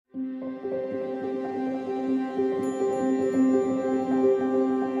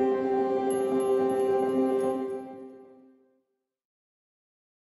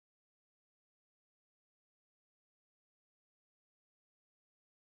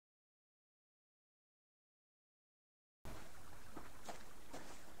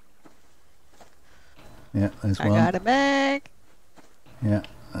Yeah, there's I one. got a bag. Yeah,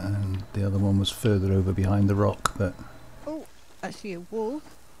 and the other one was further over behind the rock, but... Oh, I see a wolf.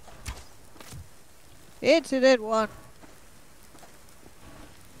 It's a dead one.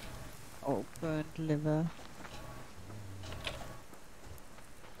 Oh, burnt liver.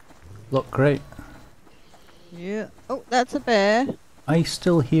 Look, great. Yeah. Oh, that's a bear. I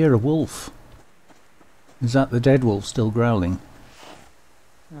still hear a wolf. Is that the dead wolf still growling?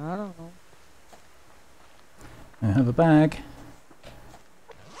 I don't know. I have a bag.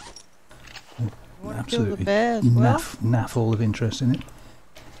 You want to kill the Absolutely bear as well? naff all of interest in it.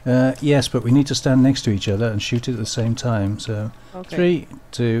 Yes, but we need to stand next to each other and shoot it at the same time. So, Okay. 3,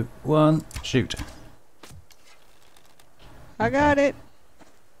 2, 1, shoot. I got it.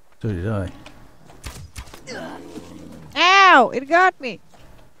 So did I. Ow! It got me.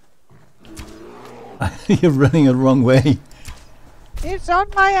 You're running the wrong way. It's on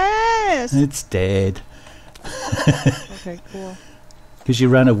my ass. It's dead. Okay, cool. Because you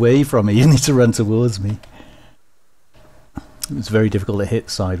ran away from me, you need to run towards me. It's very difficult to hit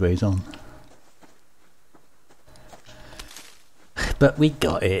sideways on. But we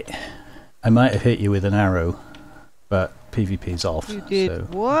got it. I might have hit you with an arrow, but PvP's off. You did so.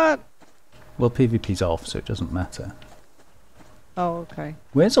 what? Well, PvP's off, so it doesn't matter. Oh, okay.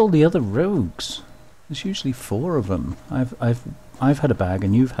 Where's all the other rogues? There's usually 4 of them. I've had a bag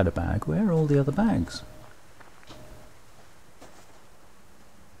and you've had a bag. Where are all the other bags?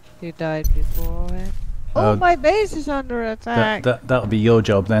 You died before it. Oh, my base is under attack. That'll be your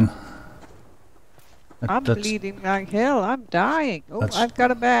job then. I'm bleeding like hell. I'm dying. Oh, I've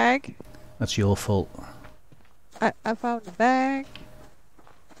got a bag. That's your fault. I found a bag.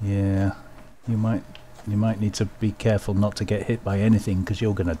 Yeah, you might need to be careful not to get hit by anything because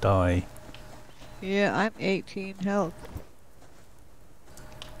you're gonna die. Yeah, I'm 18 health.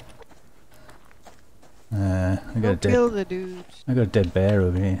 I got kill the dudes. I got a dead bear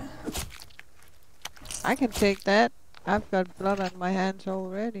over here. I can take that. I've got blood on my hands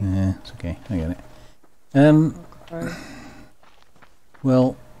already. Yeah, it's okay. I get it. Okay.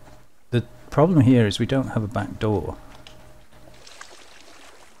 Well, the problem here is we don't have a back door.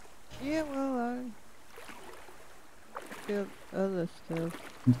 Yeah, well, I killed other stuff.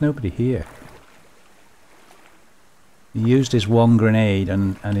 There's nobody here. He used his one grenade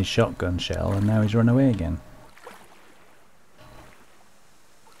and his shotgun shell, and now he's run away again.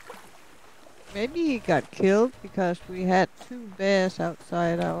 Maybe he got killed because we had 2 bears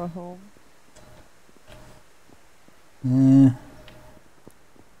outside our home. Yeah.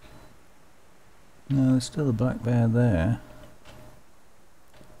 No, there's still a black bear there.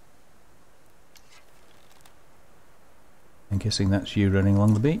 I'm guessing that's you running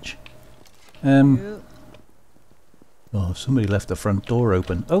along the beach. Yeah. Oh, somebody left the front door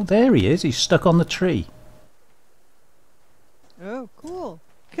open. Oh, there he is. He's stuck on the tree. Oh, cool.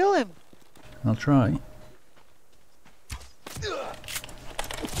 Kill him. I'll try.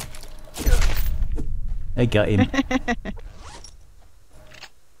 I got him.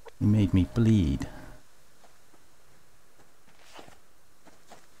 He made me bleed.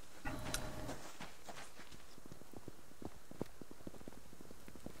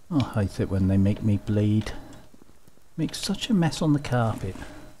 Oh, I hate it when they make me bleed. Make such a mess on the carpet.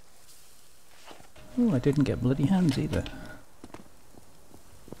 Oh, I didn't get bloody hands either.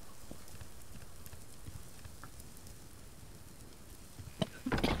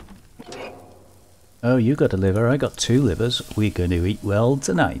 Oh, you got a liver, I got 2 livers. We're going to eat well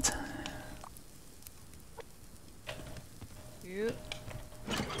tonight. Yeah.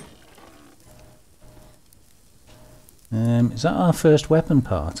 Is that our first weapon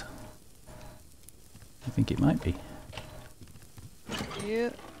part? I think it might be. Yeah.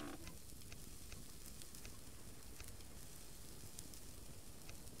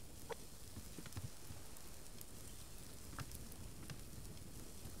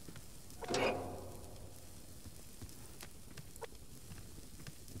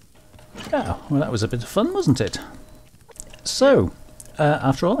 Oh, well that was a bit of fun, wasn't it? So,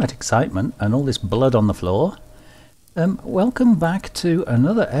 after all that excitement and all this blood on the floor, welcome back to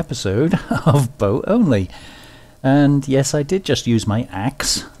another episode of Bow Only. And yes, I did just use my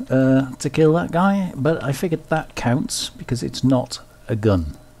axe to kill that guy, but I figured that counts because it's not a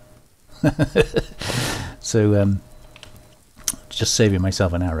gun. So, just saving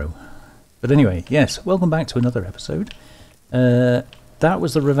myself an arrow. But anyway, yes, welcome back to another episode. That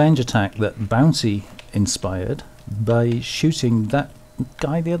was the revenge attack that Bouncy inspired by shooting that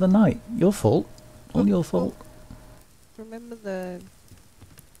guy the other night. Your fault. All your fault. Remember the...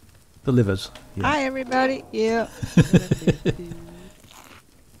 The livers. Yeah. Hi, everybody. Yeah.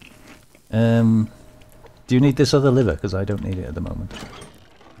 Do you need this other liver? Because I don't need it at the moment.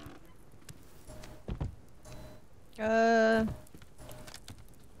 I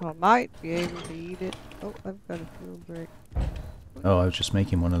might be able to eat it. Oh, I've got a fuel brick. Oh, I was just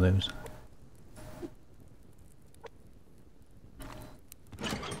making one of those.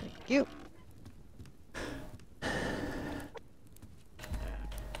 Thank you.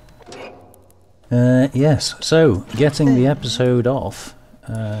 Yes, so getting the episode off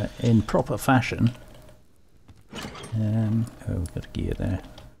in proper fashion. Oh, we've got a gear there.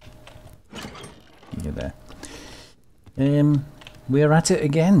 Gear there. We're at it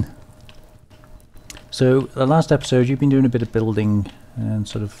again. So the last episode, you've been doing a bit of building and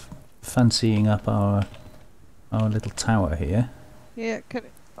sort of fancying up our little tower here. Yeah, can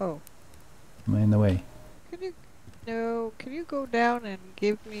it, oh. Am I in the way? Can you go down and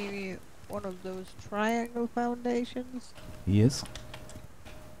give me one of those triangle foundations? Yes.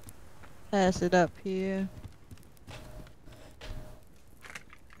 Pass it up here.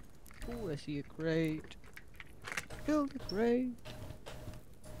 Oh, I see a crate. Kill the crate.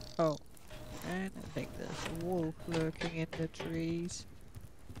 Oh, and I think there's a wolf lurking in the trees.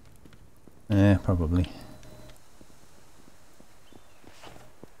 Yeah, probably.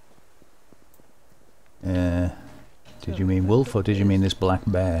 Did you mean wolf or did you mean this black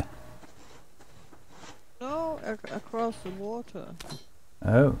bear? No, across the water.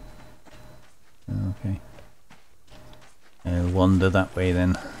 Oh. Okay. I'll wander that way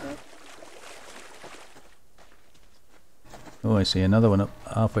then. Oh, I see another one up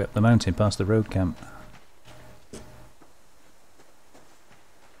halfway up the mountain past the road camp.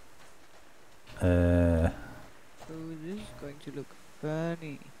 Oh, this is going to look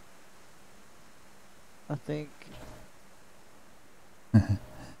funny. I think.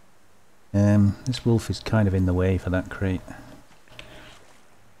 This wolf is kind of in the way for that crate.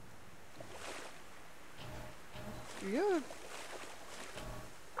 You're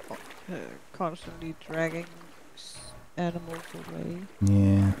constantly dragging animals away.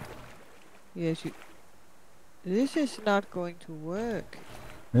 Yeah. Yes, this is not going to work.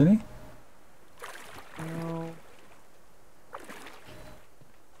 Really? No.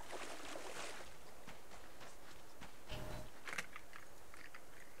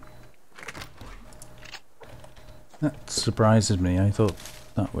 That surprises me. I thought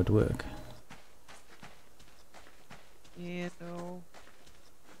that would work. Yeah, no.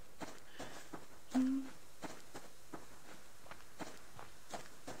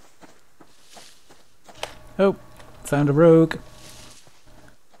 Oh, found a rogue.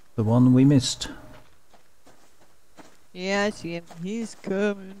 The one we missed. Yeah, I see him. He's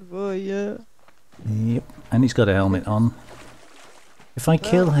coming for you. Yep, and he's got a helmet on. If I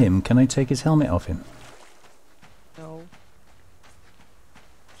kill him, can I take his helmet off him? No.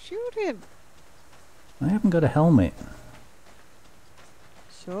 Shoot him. I haven't got a helmet.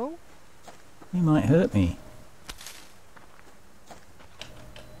 So? He might hurt me.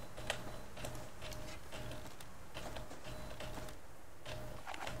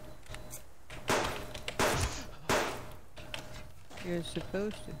 You're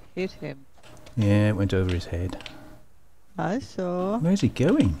supposed to hit him. Yeah, it went over his head. I saw. Where's he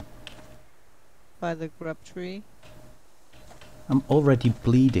going? By the grub tree. I'm already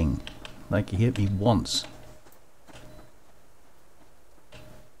bleeding. Like he hit me once.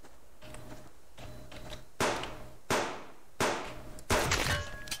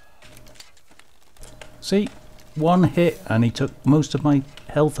 See? One hit and he took most of my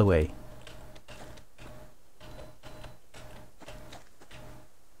health away.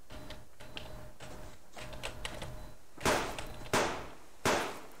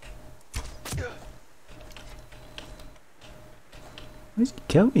 Where's he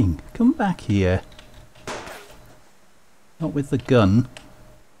going? Come back here. Not with the gun.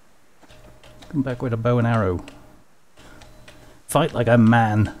 Come back with a bow and arrow. Fight like a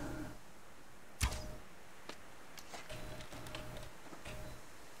man.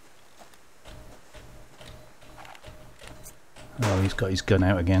 Oh, he's got his gun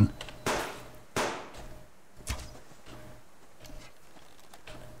out again.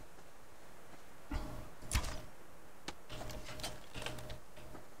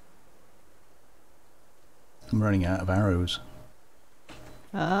 I'm running out of arrows.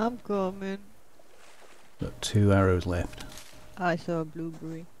 I'm coming. Got 2 arrows left. I saw a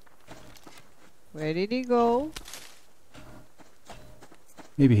blueberry. Where did he go?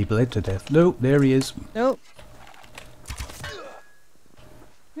 Maybe he bled to death. Nope, there he is. Nope.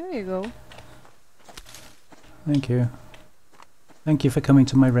 There you go. Thank you. Thank you for coming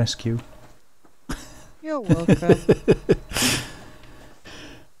to my rescue. You're welcome.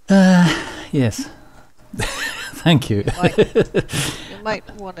 Yes. Thank you. You might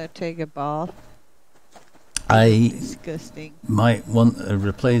want to take a bath. I Disgusting. might want to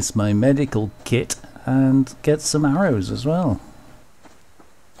replace my medical kit and get some arrows as well.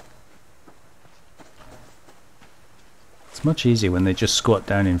 It's much easier when they just squat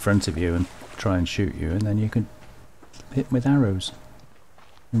down in front of you and try and shoot you, and then you can hit them with arrows.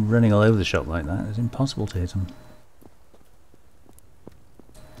 And running all over the shop like that is impossible to hit them.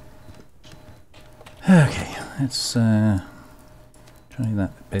 Okay, let's try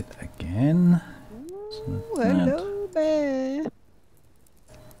that bit again. Ooh, hello there.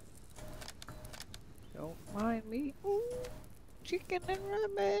 Don't mind me. Ooh, chicken and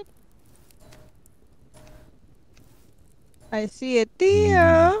rabbit. I see a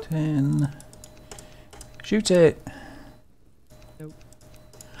deer. 10. Shoot it. Nope.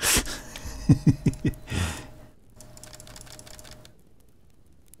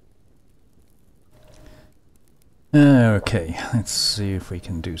 Okay, let's see if we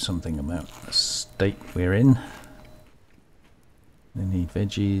can do something about the state we're in. Gonna need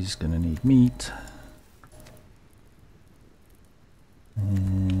veggies, gonna need meat.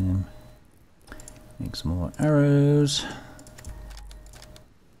 Make some more arrows.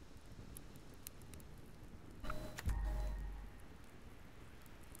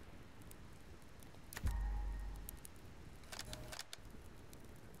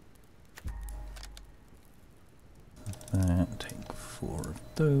 Take 4 of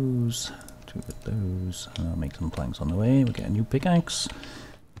those, 2 of those, and I'll make some planks on the way. We'll get a new pickaxe.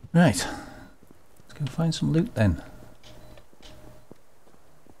 Right, let's go find some loot then.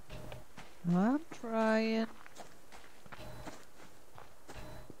 I'm trying.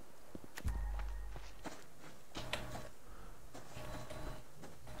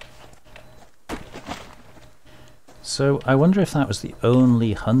 So I wonder if that was the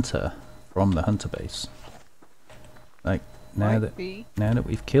only hunter from the hunter base. Like now that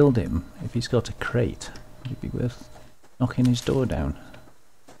we've killed him, if he's got a crate, would it be worth knocking his door down?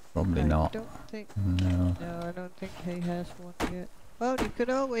 Probably not. I don't think. No. No, I don't think he has one yet. Well, you could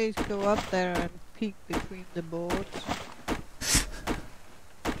always go up there and peek between the boards.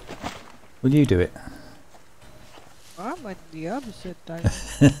 Will you do it? I'm on the opposite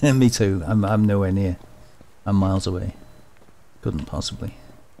direction. Me too. I'm nowhere near. I'm miles away. Couldn't possibly.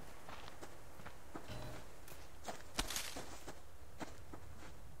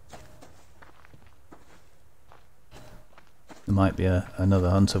 There might be another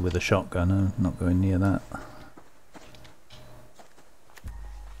hunter with a shotgun. I'm not going near that.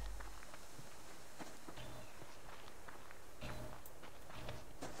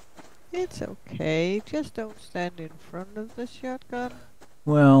 It's okay, just don't stand in front of the shotgun.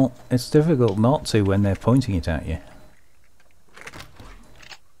 Well, it's difficult not to when they're pointing it at you.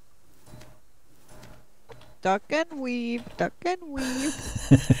 Duck and weave, duck and weave.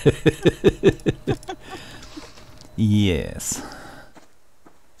 Yes.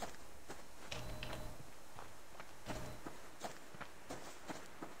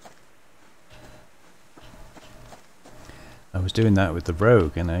 I was doing that with the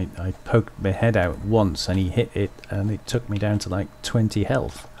rogue, and I poked my head out once and he hit it, and it took me down to like 20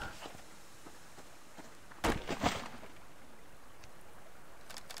 health.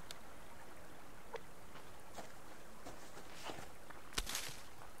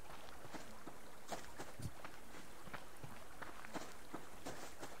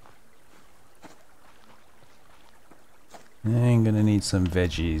 I'm gonna need some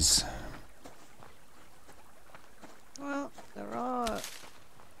veggies. Well, there are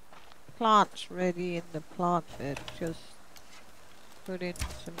plants ready in the plant bed. Just put in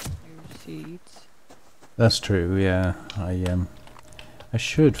some new seeds. That's true, yeah. I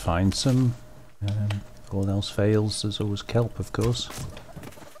should find some. If all else fails, there's always kelp, of course.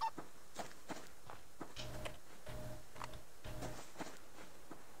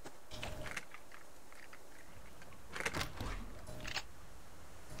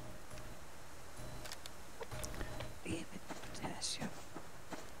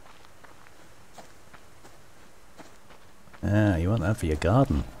 Ah, you want that for your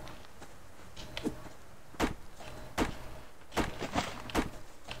garden.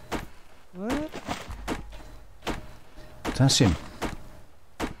 What? Potassium.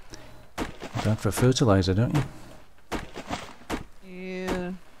 That for fertilizer, don't you?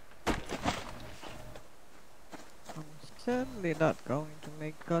 Yeah. I'm certainly not going to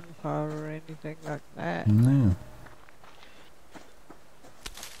make gunpowder or anything like that. No.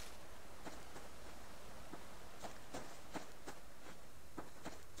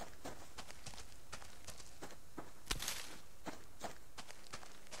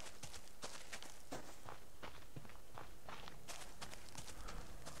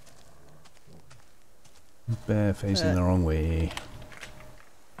 bear facing the wrong way.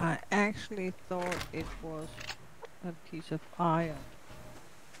 I actually thought it was a piece of iron.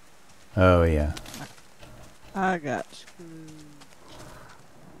 Oh yeah. I got screwed.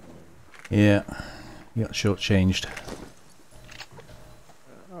 Yeah. You got shortchanged.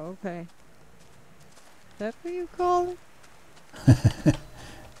 Okay. Is that what you call it?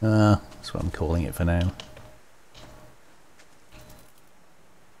 That's what I'm calling it for now.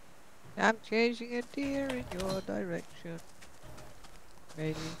 I'm chasing a deer in your direction.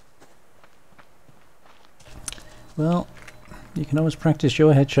 Maybe. Well, you can always practice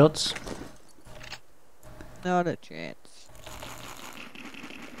your headshots. Not a chance.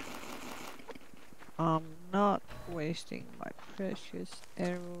 I'm not wasting my precious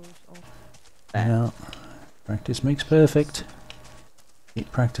arrows on that. Well, practice makes perfect.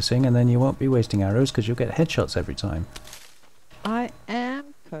 Keep practicing and then you won't be wasting arrows because you'll get headshots every time. I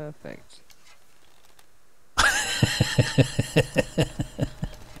am perfect.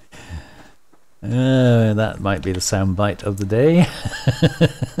 That might be the soundbite of the day.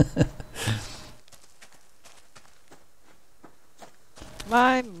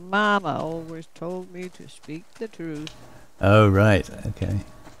 My mama always told me to speak the truth. Oh, right. Okay.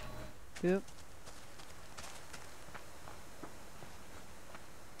 Yep.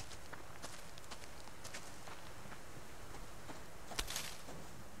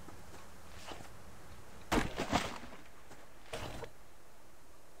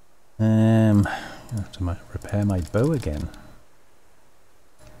 I have to repair my bow again.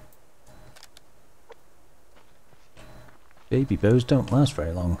 Baby bows don't last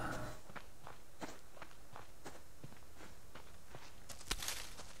very long.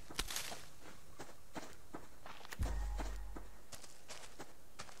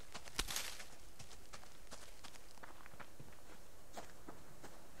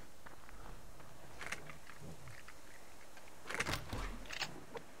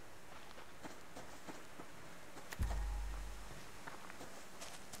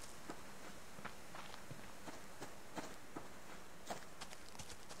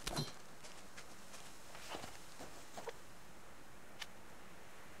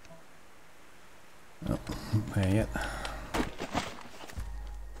 There yet.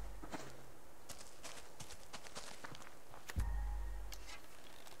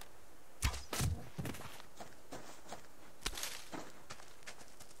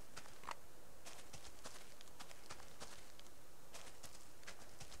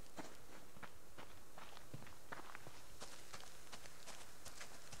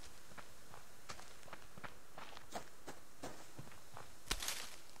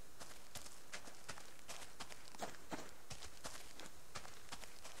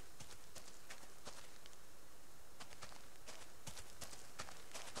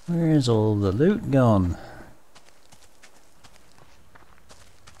 Where's all the loot gone?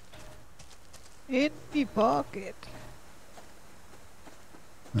 In the pocket.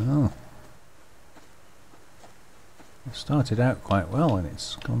 Oh. It started out quite well and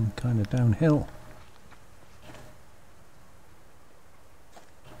it's gone kind of downhill.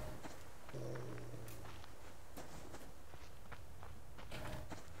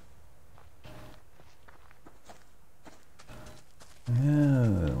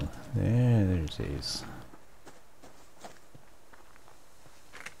 Oh, there it is.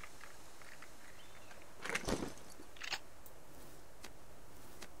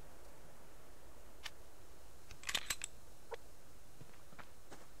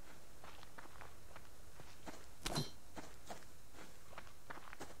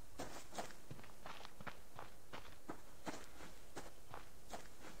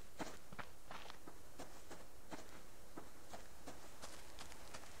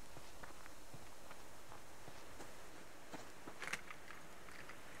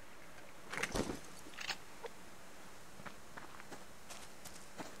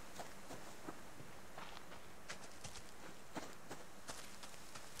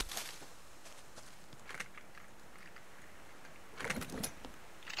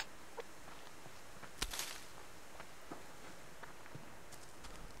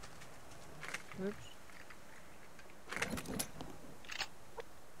 Oops.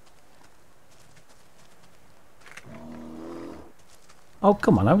 Oh,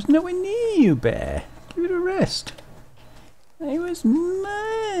 come on, I was nowhere near you, bear. Give it a rest. I was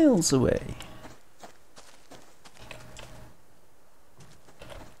miles away.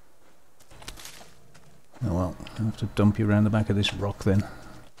 Oh well, I'll have to dump you around the back of this rock then.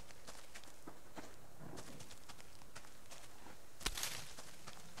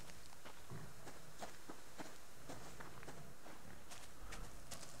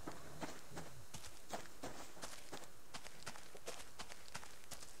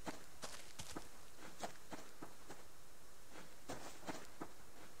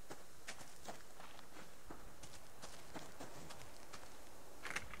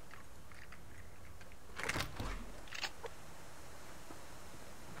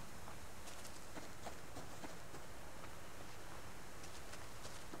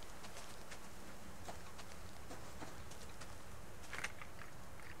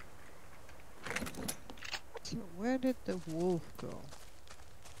 did the wolf go?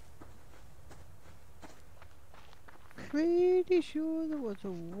 Pretty sure there was a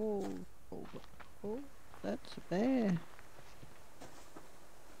wolf over. Oh, that's a bear.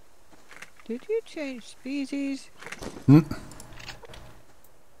 Did you change species?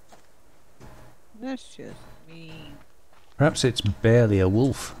 That's just mean. Perhaps it's barely a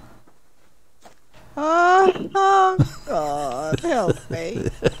wolf. Oh God, help me.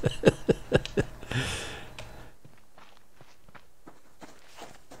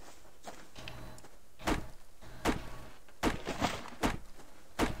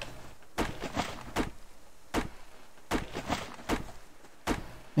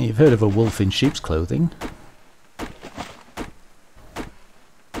 You've heard of a wolf in sheep's clothing.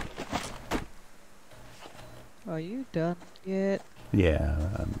 Are you done yet?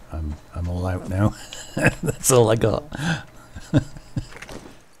 Yeah, I'm all out now. That's all I got.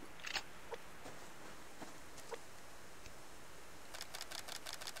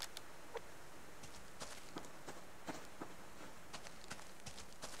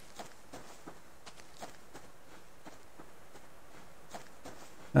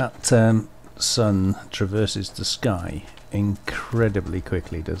 That sun traverses the sky incredibly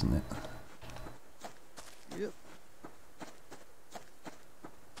quickly, doesn't it? Yep.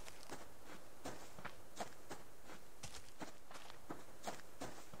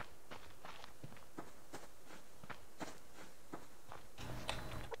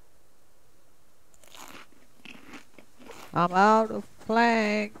 I'm out of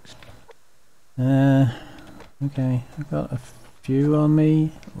planks. Okay, I've got a few on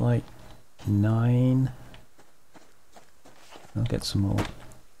me, like 9. I'll get some more.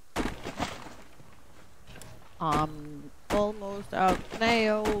 I'm almost out of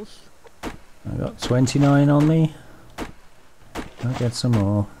nails. I've got 29 on me. I'll get some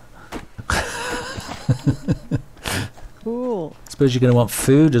more. Cool. Suppose you're going to want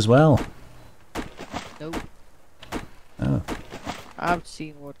food as well. Nope. Oh. I've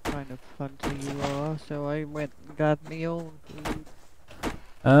seen what kind of hunter you are, so I went and got me own food.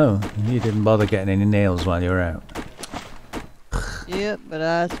 Oh, you didn't bother getting any nails while you were out. Yep, but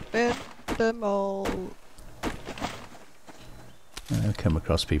I spent them all. I've come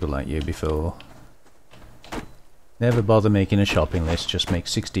across people like you before. Never bother making a shopping list, just make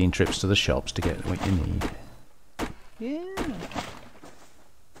 16 trips to the shops to get what you need. Yeah.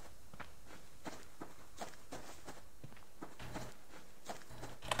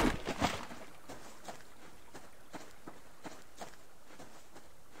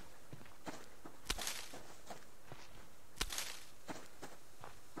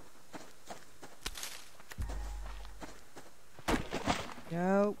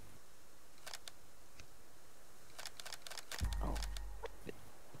 No. Oh.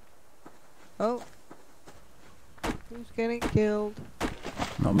 Oh. Who's getting killed?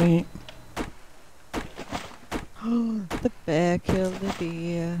 Not me. The bear killed the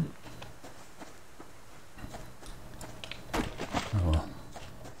deer. Oh well.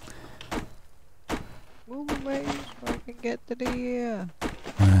 Move away so I can get the deer.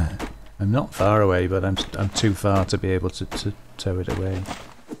 I'm not far away, but I'm too far to be able to tow it away.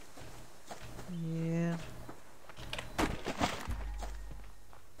 Yeah.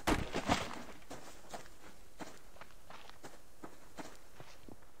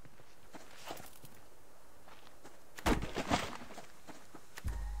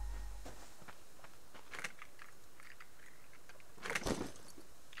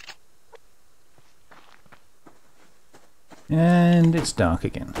 And it's dark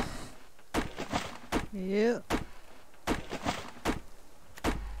again. Yeah.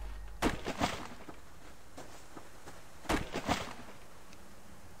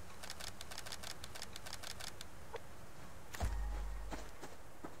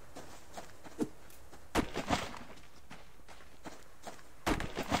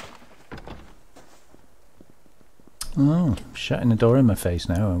 Oh, shutting the door in my face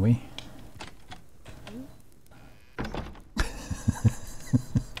now, are we?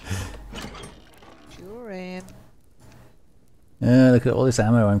 Sure am. Look at all this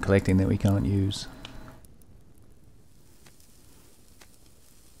ammo I'm collecting that we can't use.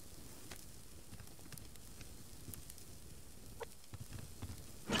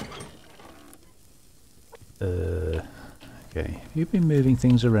 Okay, have you been moving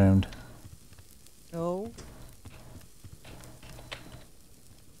things around? No.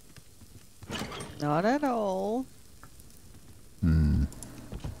 Not at all. Hmm.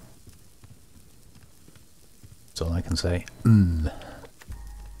 That's all I can say.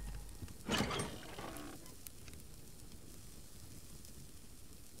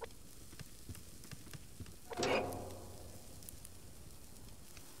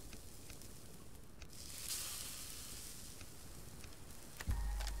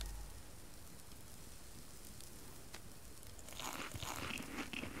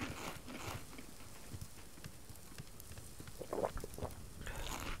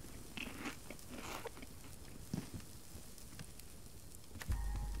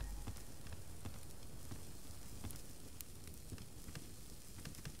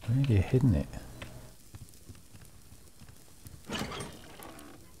 you hidden it?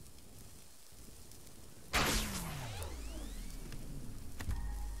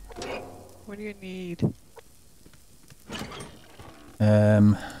 What do you need?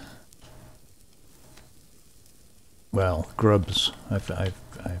 Well, grubs. I've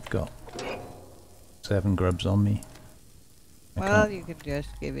got 7 grubs on me. Well, you can just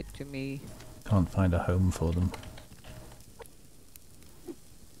give it to me. Can't find a home for them.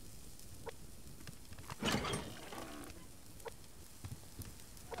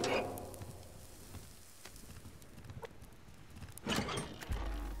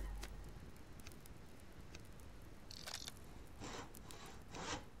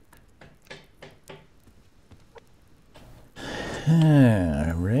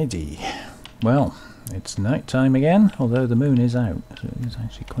 Ready. Well, it's night time again, although the moon is out, so it's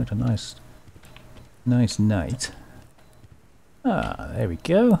actually quite a nice night. Ah, there we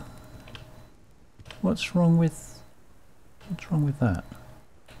go. What's wrong with that?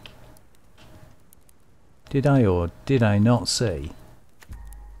 Did I or did I not say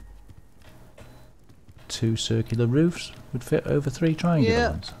 2 circular roofs would fit over 3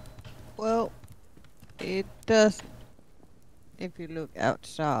 triangular ones? Well, it does if you look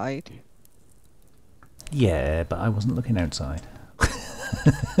outside. Yeah, but I wasn't looking outside.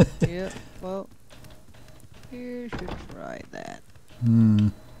 Yeah, well, you should try that.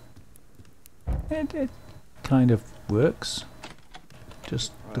 It kind of works.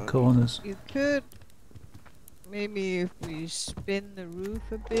 Just the corners. You could, maybe if we spin the roof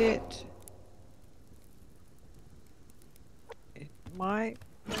a bit, it might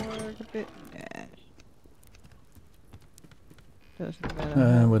work a bit. Nah. Doesn't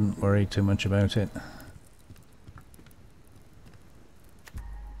matter. I wouldn't worry too much about it.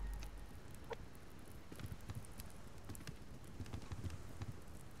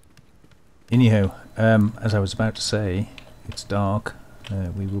 Anyhow, as I was about to say, it's dark.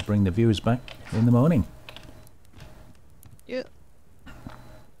 We will bring the viewers back in the morning. Yeah.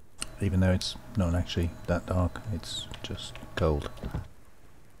 Even though it's not actually that dark, it's just cold.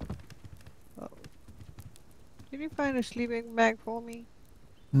 Oh. Did you find a sleeping bag for me?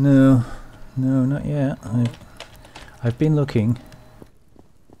 No, not yet. I've been looking.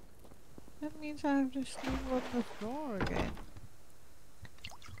 That means I have to sleep on the floor again.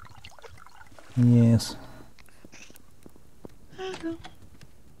 Yes.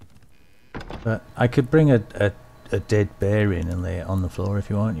 But I could bring a dead bear in and lay it on the floor if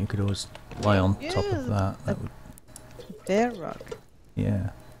you want. You could always lie on top of that. That would. Bear rug. Yeah.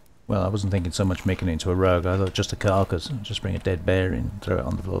 Well, I wasn't thinking so much making it into a rug. I thought just a carcass. Just bring a dead bear in and throw it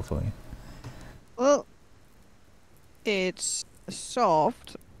on the floor for you. Well, it's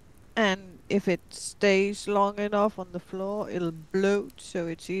soft, and if it stays long enough on the floor, it'll bloat, so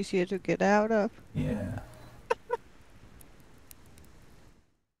it's easier to get out of. Yeah.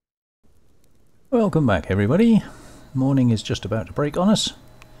 Welcome back, everybody. Morning is just about to break on us.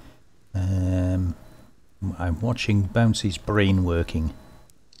 I'm watching Bouncy's brain working.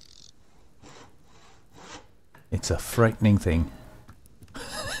 It's a frightening thing.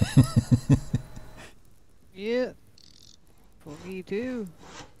 Yeah, for me too.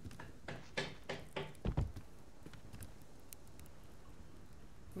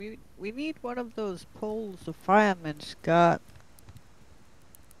 We need one of those poles the fireman's got.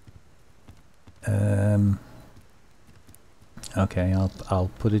 Okay, I'll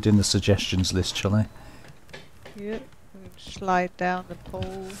put it in the suggestions list, shall I? Yeah, we can slide down the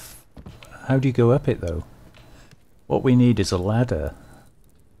pole. How do you go up it though? What we need is a ladder.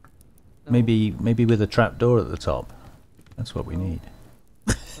 No. Maybe with a trapdoor at the top. That's what we need.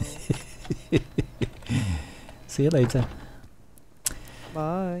 See you later.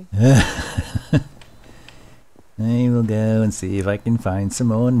 Bye. I will go and see if I can find some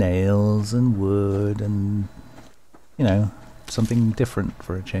more nails and wood and, you know, something different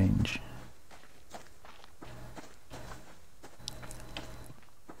for a change.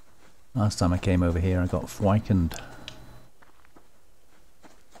 Last time I came over here I got frightened.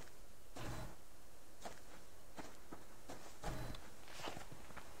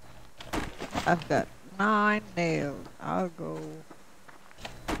 I've got 9 nails. I'll go.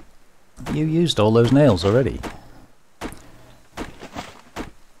 You used all those nails already.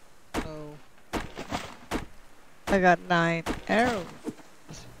 Oh. I got 9 arrows.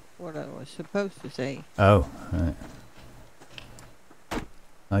 That's what I was supposed to say. Oh, right.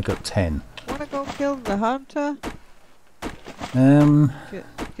 I got 10. Wanna go kill the hunter?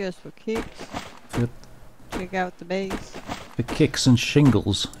 Just for kicks? For, Check out the base. for kicks and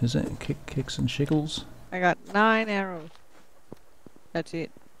shingles, is it? Kicks and shiggles? I got 9 arrows. That's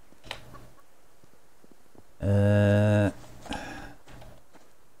it. Uh,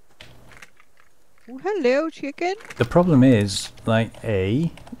 Oh, hello, chicken. the problem is, like,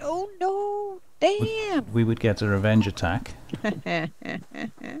 Oh no! we, Damn! we would get a revenge attack. I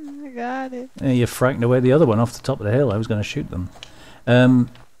got it. You frightened away the other one off the top of the hill. I was going to shoot them. And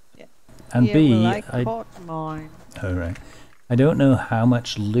Yeah, B, well, I caught mine. oh right, I don't know how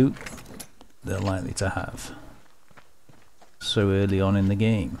much loot they're likely to have so early on in the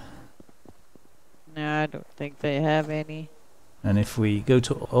game. No, I don't think they have any. And if we go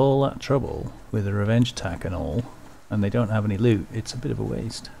to all that trouble with a revenge attack and all, and they don't have any loot, it's a bit of a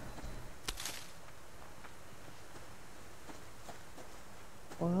waste.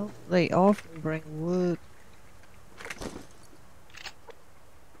 Well, they often bring wood.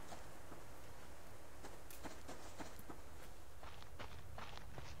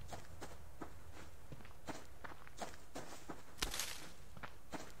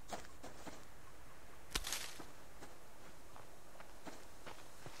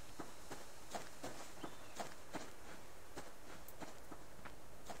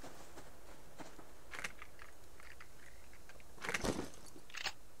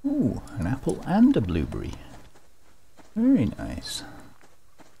 Ooh, an apple and a blueberry. Very nice.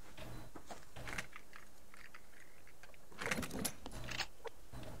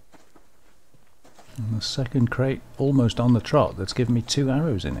 And the second crate almost on the trot that's given me 2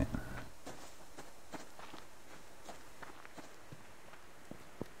 arrows in it.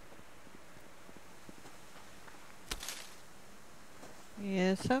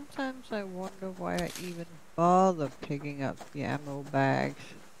 Yeah, sometimes I wonder why I even bother picking up the ammo bags.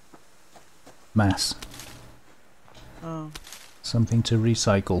 Mass. Oh, Something to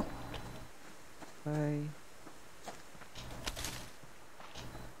recycle. right.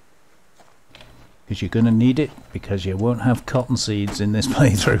 Because you're going to need it, because you won't have cotton seeds in this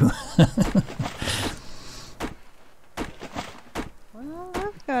playthrough. Well,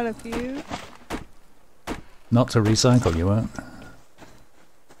 I've got a few. Not to recycle, you won't.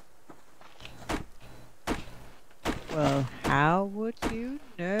 Well, how would you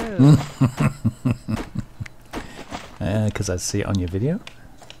know? Because I see it on your video.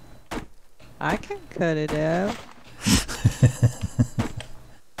 I can cut it out.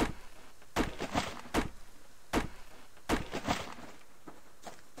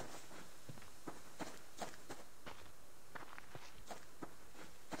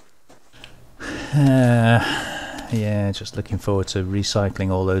 Yeah, just looking forward to recycling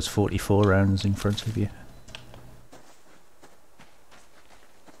all those 44 rounds in front of you.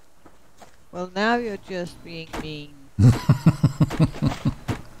 Well, now you're just being mean.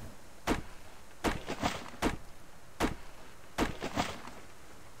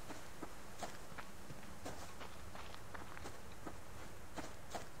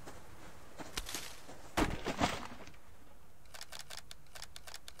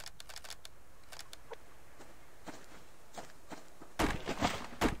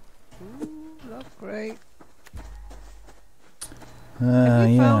 Ooh, look great. Have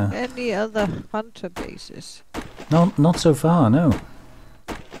you found any other hunter bases? Not so far, no.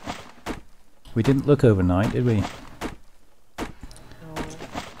 We didn't look overnight, did we? No.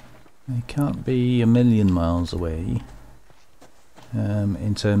 They can't be a million miles away.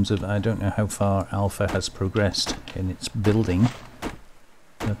 In terms of, I don't know how far Alpha has progressed in its building,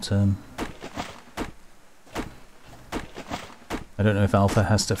 but I don't know if Alpha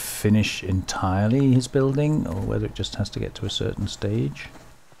has to finish entirely his building or whether it just has to get to a certain stage.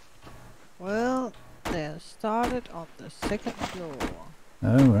 Well, they started on the 2nd floor.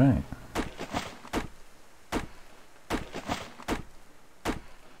 Oh, right.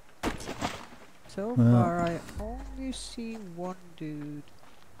 So Well, far, I only see one dude.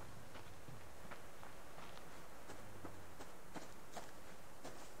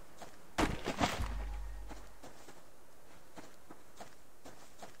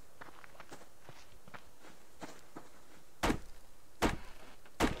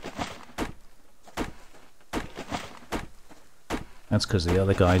 That's because the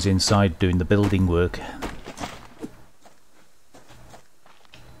other guy's inside doing the building work.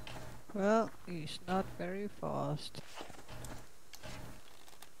 Well, he's not very fast.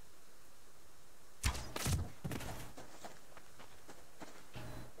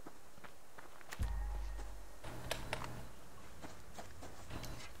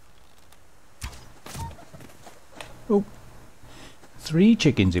 Oh, 3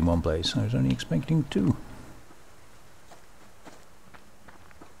 chickens in one place. I was only expecting 2.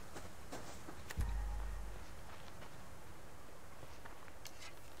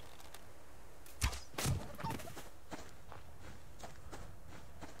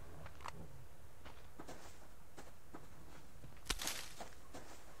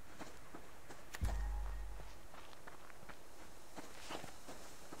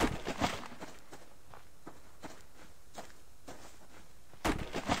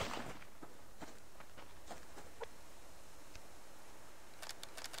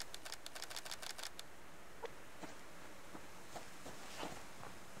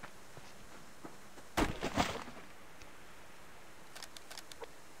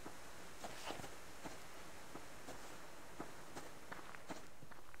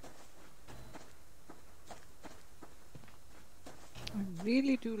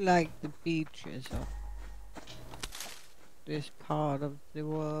 really do like the beaches of this part of the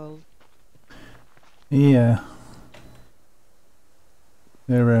world. Yeah.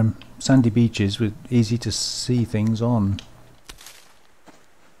 They're sandy beaches with easy to see things on.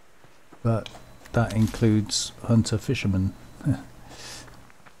 But that includes hunter fishermen.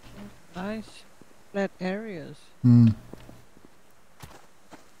 Nice flat areas. Hmm.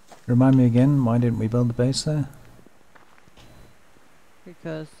 Remind me again, why didn't we build the base there?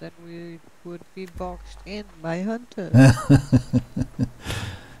 Because then we would be boxed in by hunters.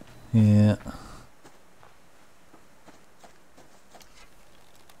 Yeah.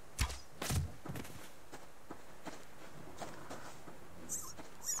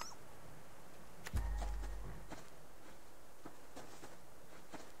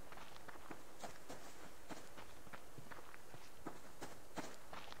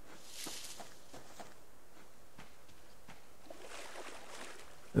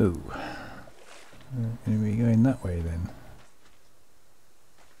 Oh. Are we going that way then?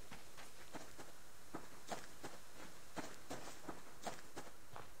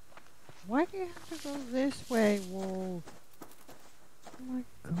 Why do you have to go this way, Wolf? Oh my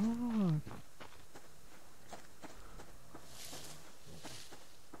god.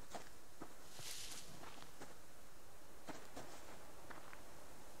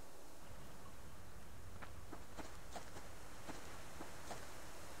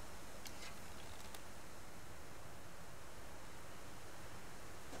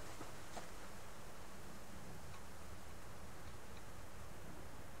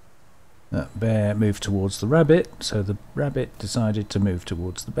 That bear moved towards the rabbit, so the rabbit decided to move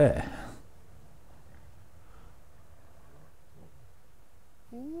towards the bear.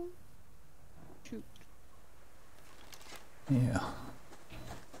 Ooh. Shoot. Yeah.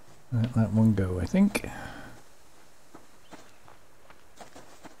 Let that one go, I think.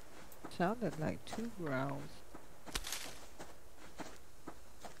 Sounded like 2 growls.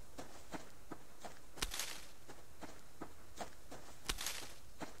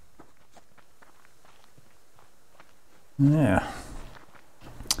 Yeah.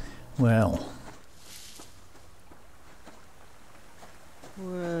 Well.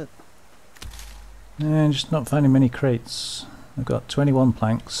 What? Just not finding many crates. I've got 21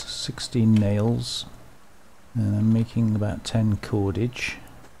 planks, 16 nails, and I'm making about 10 cordage.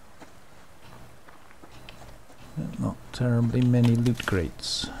 But not terribly many loot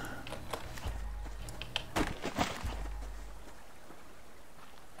crates.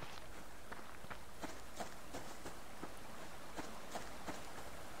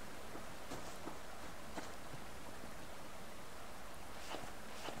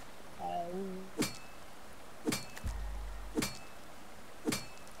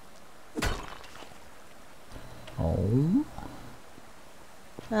 Oh.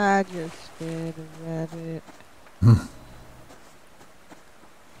 I just scared a rabbit.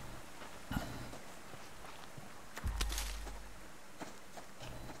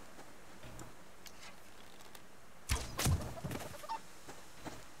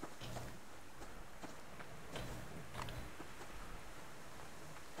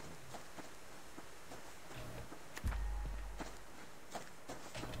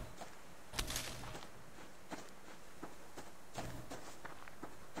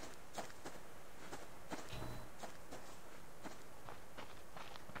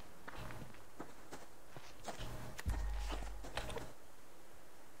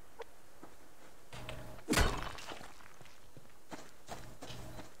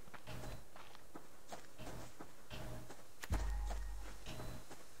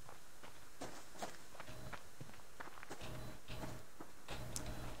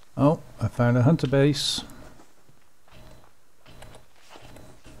 Oh, I found a hunter base.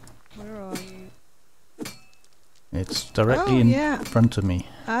 Where are you? It's directly in front of me.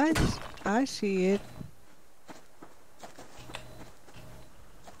 I see it.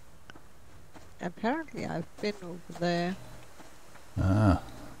 Apparently I've been over there. Ah.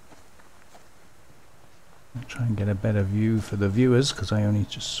 I'll try and get a better view for the viewers because I only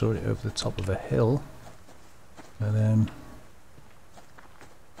just saw it over the top of a hill. But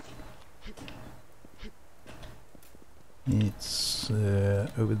it's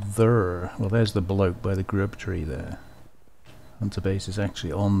over there. Well, there's the bloke by the grub tree there. Hunter base is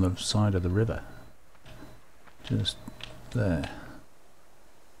actually on the side of the river. Just there.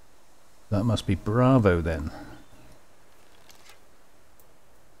 That must be Bravo then.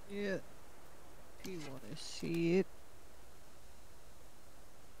 Yeah. If you want to see it.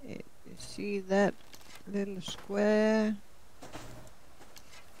 If you see that little square.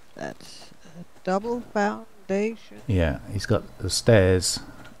 That's a double foundation. Yeah, he's got the stairs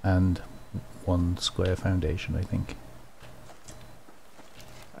and one square foundation, I think.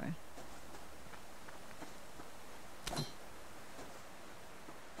 Okay.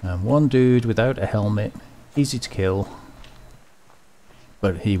 And one dude without a helmet, easy to kill.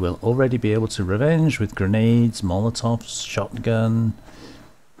 But he will already be able to revenge with grenades, molotovs, shotgun.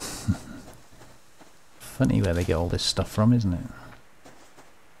 Funny where they get all this stuff from, isn't it?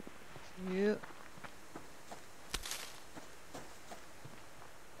 Yeah.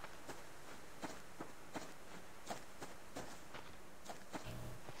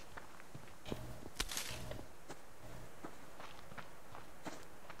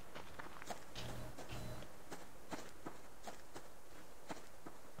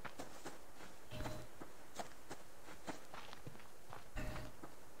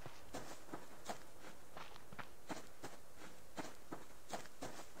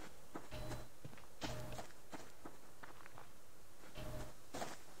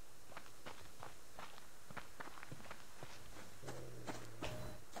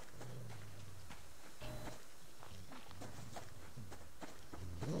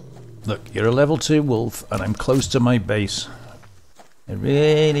 Look, you're a level 2 wolf and I'm close to my base. I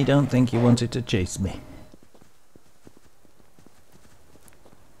really don't think you wanted to chase me.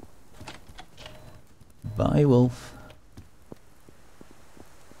 Bye, wolf.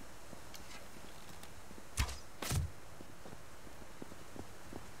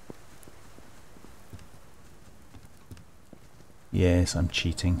 Yes, I'm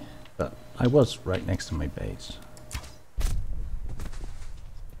cheating, but I was right next to my base.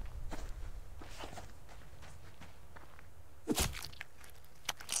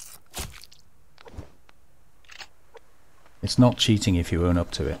 It's not cheating if you own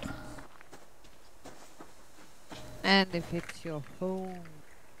up to it. And if it's your home,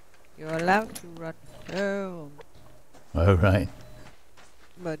 you're allowed to run home. Oh, right.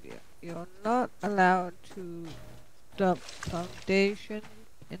 But you're not allowed to dump foundation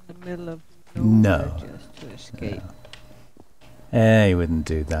in the middle of nowhere No. just to escape. No. You wouldn't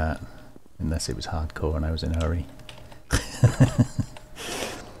do that. Unless it was hardcore and I was in a hurry.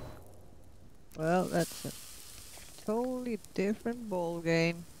 Well, that's a totally different ball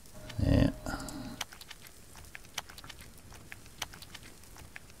game. Yeah.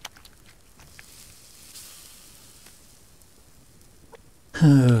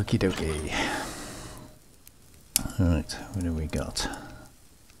 Okie dokie. Alright, what do we got?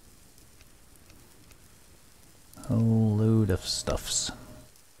 Whole load of stuffs.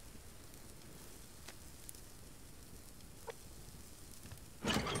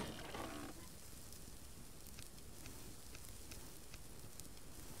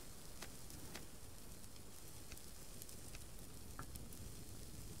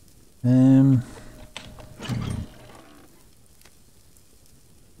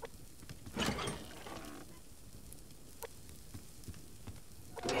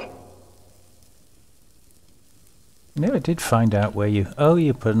 Never did find out where you... Oh,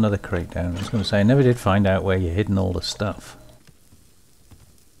 you put another crate down. I was going to say, I never did find out where you hidden all the stuff.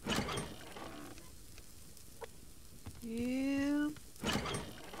 Yeah.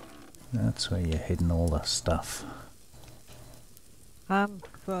 That's where you hidden all the stuff. I'm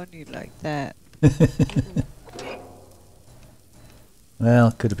funny like that. Well,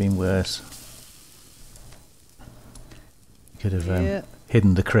 it could have been worse. Could have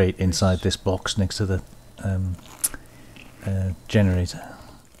hidden the crate inside this box next to the generator.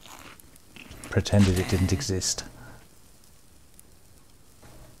 Pretended it didn't exist.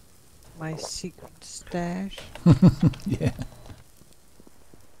 My secret stash. Yeah.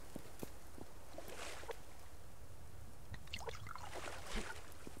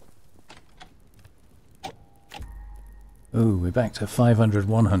 Ooh, we're back to 500,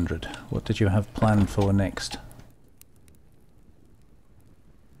 100. What did you have planned for next?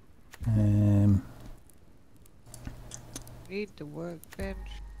 Need the workbench.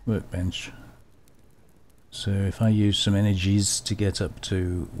 Workbench. So if I use some energies to get up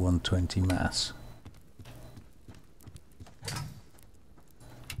to 120 mass.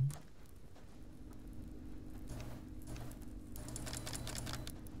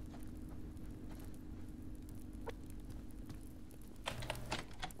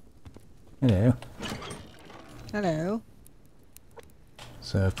 Hello. Hello.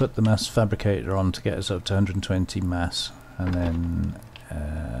 So I've put the mass fabricator on to get us up to 120 mass, and then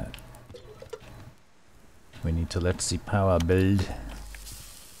we need to let the power build.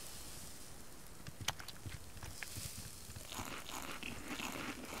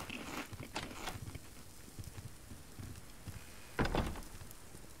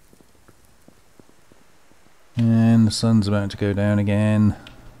 And the sun's about to go down again.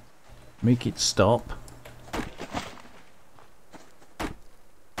 Make it stop.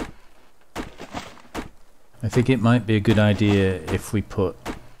 I think it might be a good idea if we put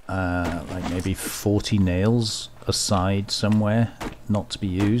like maybe 40 nails aside somewhere not to be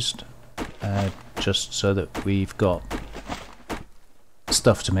used, just so that we've got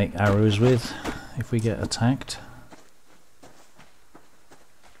stuff to make arrows with if we get attacked.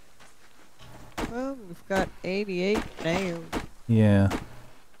 Well, we've got 88 nails. Yeah,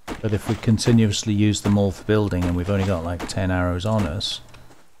 but if we continuously use them all for building and we've only got like 10 arrows on us,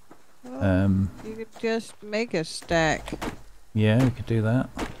 Well, you could just make a stack. yeah, we could do that.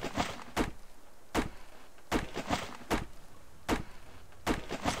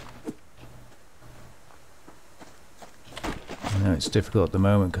 I know it's difficult at the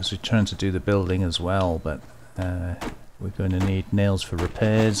moment because we're trying to do the building as well, but we're going to need nails for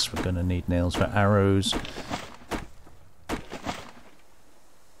repairs, we're going to need nails for arrows.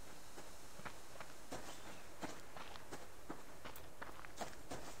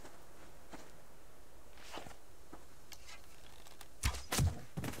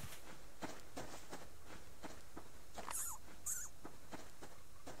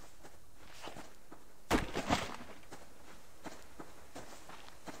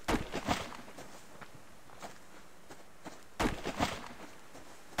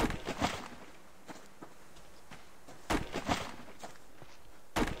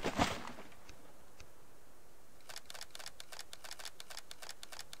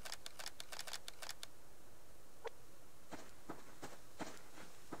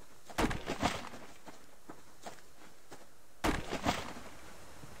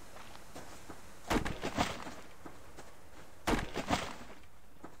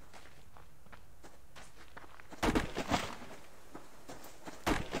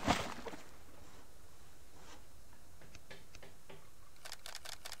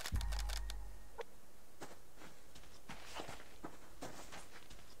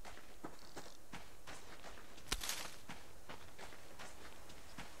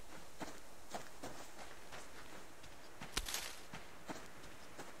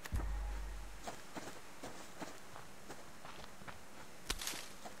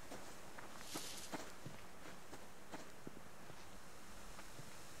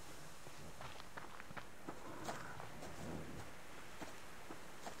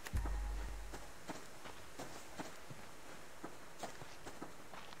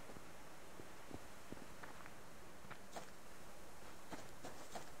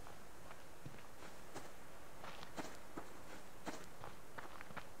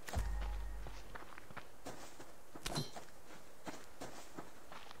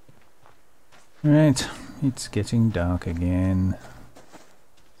 Right, it's getting dark again.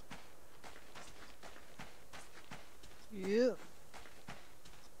 Yep.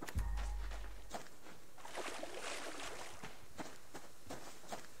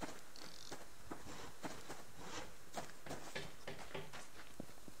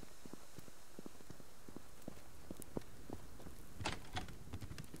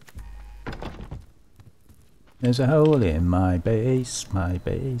 There's a hole in my base, my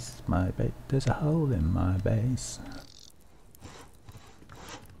base, my base. There's a hole in my base.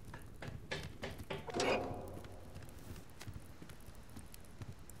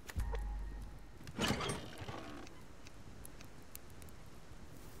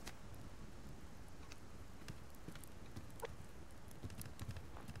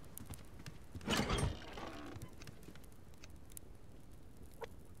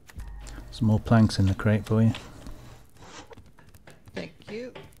 Some more planks in the crate for you. Thank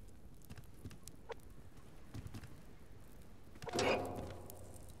you.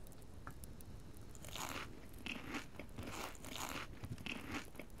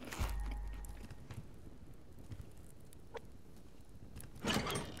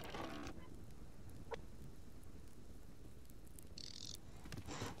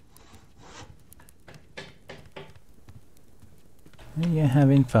 Are you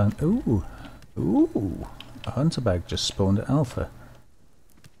having fun? Ooh, ooh! A hunter bag just spawned at Alpha.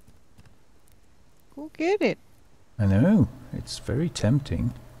 Go get it. I know, it's very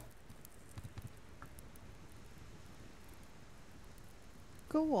tempting.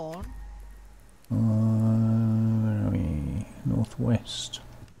 Go on. Where are we? Northwest.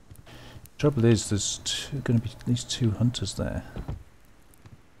 Trouble is, there's going to be at least 2 hunters there.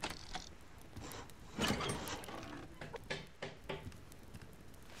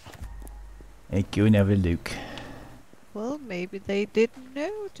 Hey, go and have a look. Well, maybe they didn't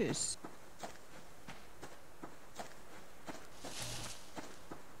notice.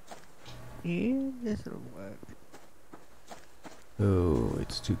 Yeah, this'll work. Oh,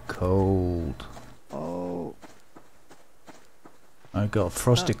 it's too cold. Oh, I got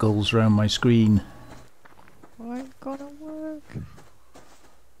frosticles around my screen. ain't gonna work.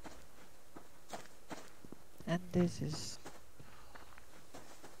 And this is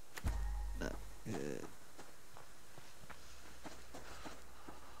not good.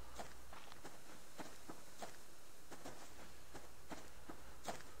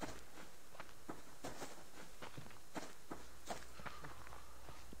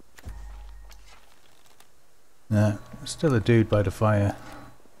 Nah, still a dude by the fire.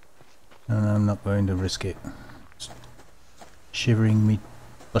 And I'm not going to risk it. It's shivering me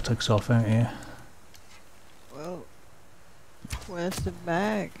buttocks off out here. Well, where's the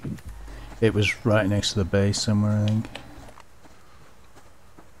bag? It was right next to the base somewhere, I think.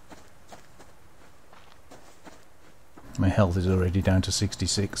 My health is already down to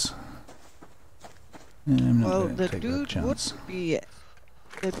 66. I'm not Well, going to the take that dude chance.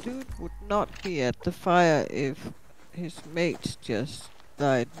 would not be at the fire if his mates just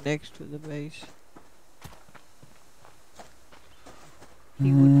died next to the base.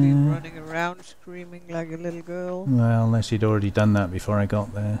 He would be running around screaming like a little girl. Well, unless he'd already done that before I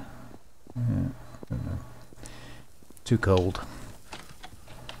got there. Yeah, don't know. Too cold.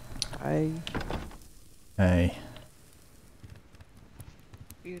 Hey, Hey.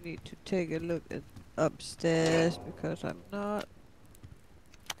 you need to take a look at upstairs because I'm not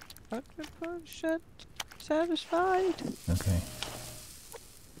 100% satisfied. Okay.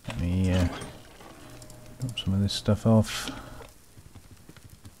 Let me drop some of this stuff off.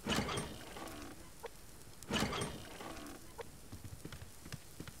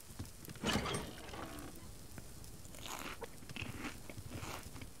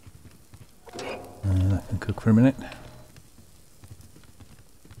 I can cook for a minute.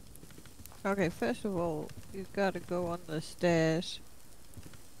 Okay, first of all, you've got to go on the stairs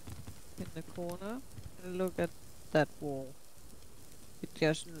in the corner and look at that wall.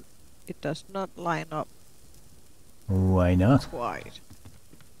 It does not line up Why not? quite.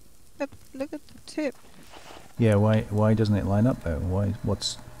 Look at the tip. Yeah, why doesn't it line up though?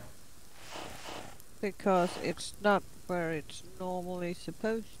 What's... Because it's not where it's normally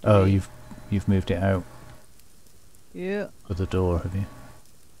supposed to Oh, be. you've moved it out Yeah, of the door, have you?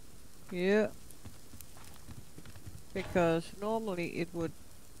 yeah. Because normally it would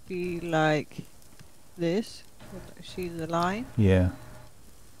be like this. See the line? Yeah.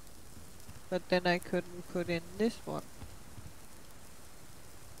 But then I couldn't put in this one.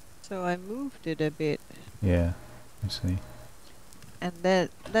 So I moved it a bit. Yeah, I see. And that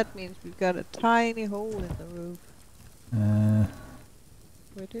means we've got a tiny hole in the roof.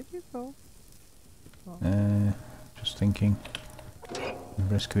 Where did you go? Oh. Just thinking. I'm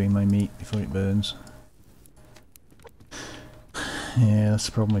rescuing my meat before it burns. Yeah, that's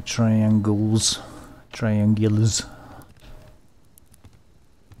the problem with triangles. Triangulars.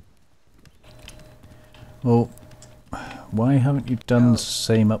 Well, why haven't you done the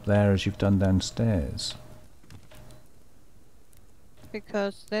same up there as you've done downstairs?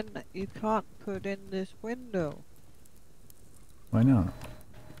 Because then you can't put in this window. Why not?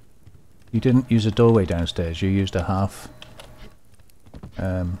 You didn't use a doorway downstairs, you used a half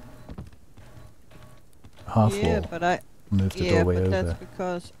wall. But I Moved the doorway over. that's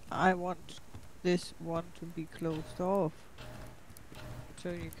because I want this one to be closed off. So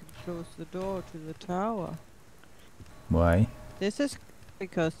you can close the door to the tower. Why? This is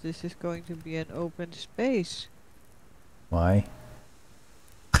because this is going to be an open space. Why?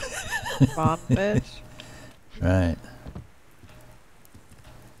 Barn beds. Right.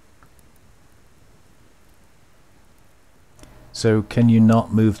 So can you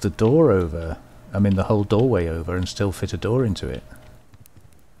not move the door over? I mean the whole doorway over and still fit a door into it?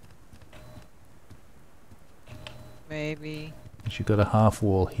 Maybe. Because you've got a half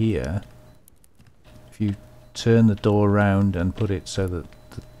wall here. If you turn the door round and put it so that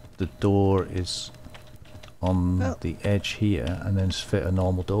the door is on the edge here and then fit a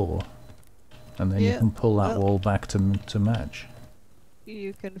normal door, and then you can pull that wall back to match.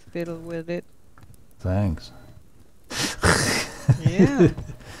 You can fiddle with it. Thanks. Yeah.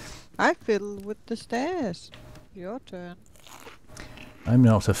 I fiddled with the stairs. Your turn. I'm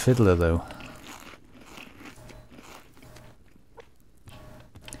not a fiddler though.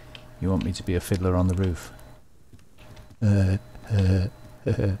 You want me to be a fiddler on the roof? No,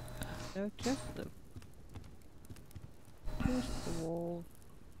 just the wall.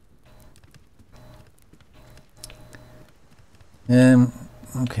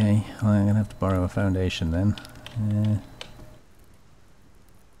 Okay, well, I'm gonna have to borrow a foundation then.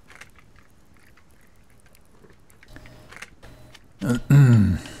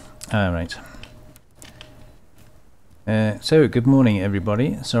 Alright. So, good morning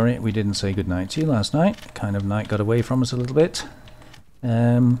everybody. Sorry we didn't say goodnight to you last night. Kind of night got away from us a little bit.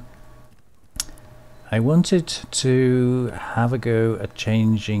 I wanted to have a go at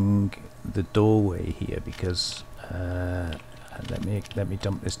changing the doorway here because let me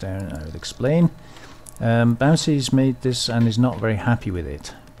dump this down and I will explain. Bouncy's made this and is not very happy with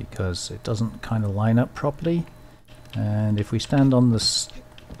it because it doesn't kind of line up properly, and if we stand on the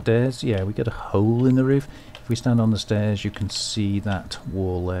stairs, yeah, we get a hole in the roof. If we stand on the stairs you can see that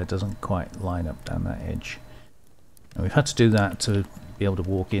wall there doesn't quite line up down that edge, and we've had to do that to be able to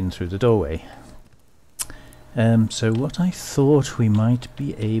walk in through the doorway. So what I thought we might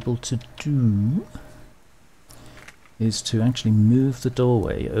be able to do is to actually move the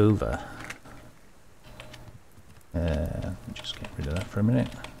doorway over. Let me just get rid of that for a minute.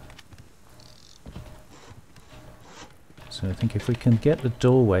 So I think if we can get the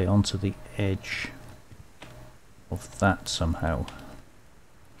doorway onto the edge of that somehow.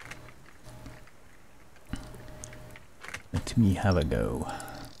 Let me have a go.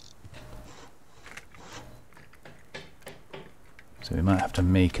 So we might have to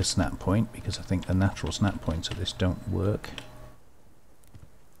make a snap point because I think the natural snap points of this don't work.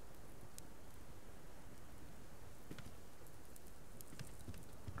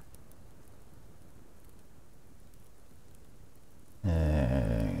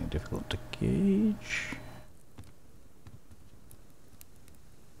 Difficult to gauge.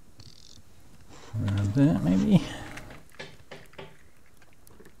 Around there maybe.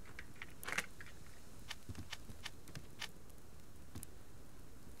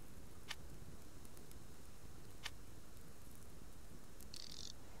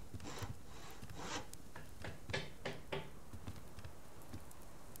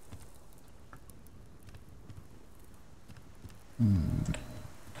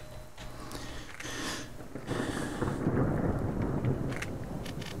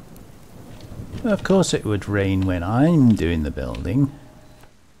 Of course it would rain when I'm doing the building.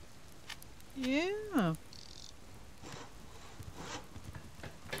 Yeah.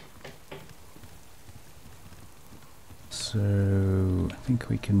 So I think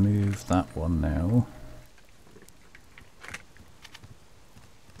we can move that one now.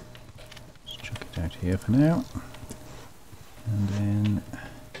 Just chuck it out here for now. And then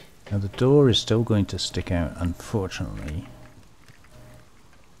now the door is still going to stick out, unfortunately.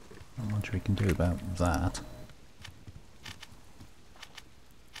 Not much we can do about that.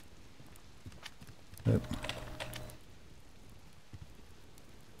 Oh.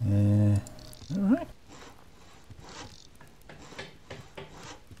 Alright.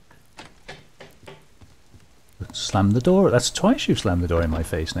 Slam the door. That's twice you've slammed the door in my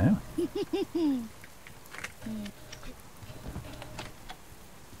face now.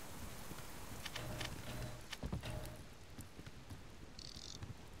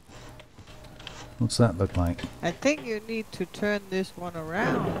 What's that look like? I think you need to turn this one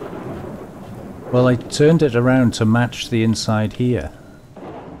around. Well, I turned it around to match the inside here.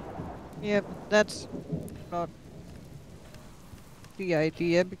 Yeah, but that's not the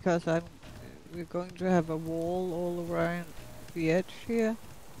idea because we're going to have a wall all around the edge here.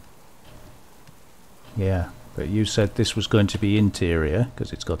 Yeah, but you said this was going to be interior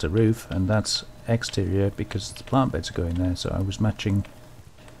because it's got a roof, and that's exterior because the plant beds are going there. So I was matching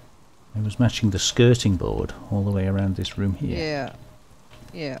the skirting board all the way around this room here. Yeah,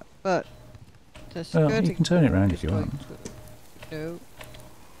 yeah, but the skirting Well, you can turn it board around is if you going want. to- No,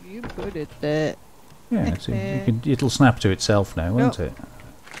 you put it there. Yeah, so it'll snap to itself now, won't it?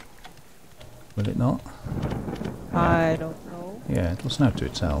 Will it not? I don't know. Yeah, it'll snap to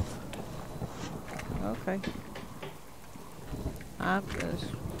itself. Okay. I'm just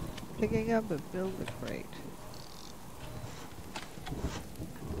picking up a builder crate.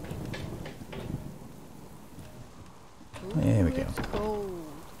 There we go. It's cold.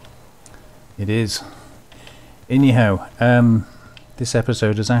 It is. Anyhow, this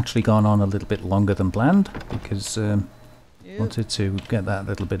episode has actually gone on a little bit longer than planned because I wanted to get that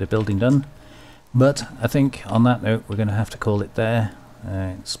little bit of building done. But I think on that note we're going to have to call it there.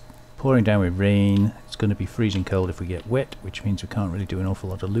 It's pouring down with rain. It's going to be freezing cold if we get wet, which means we can't really do an awful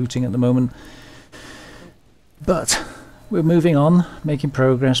lot of looting at the moment. But we're moving on, making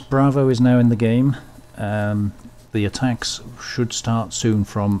progress. Bravo is now in the game. The attacks should start soon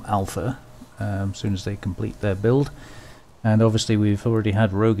from Alpha, as soon as they complete their build. And obviously we've already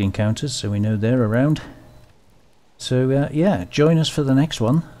had rogue encounters, so we know they're around. So yeah, join us for the next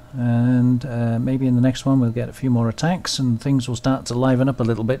one. And maybe in the next one we'll get a few more attacks and things will start to liven up a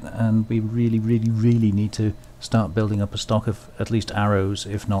little bit, and we really need to start building up a stock of at least arrows,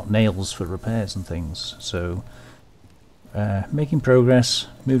 if not nails, for repairs and things. So making progress,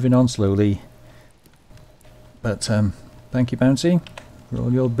 moving on slowly. But thank you, Bouncy, for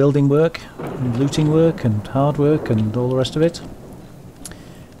all your building work, and looting work, and hard work, and all the rest of it.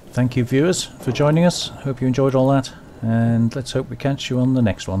 Thank you, viewers, for joining us. Hope you enjoyed all that, and let's hope we catch you on the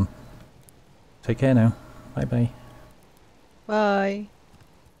next one. Take care now. Bye bye. Bye.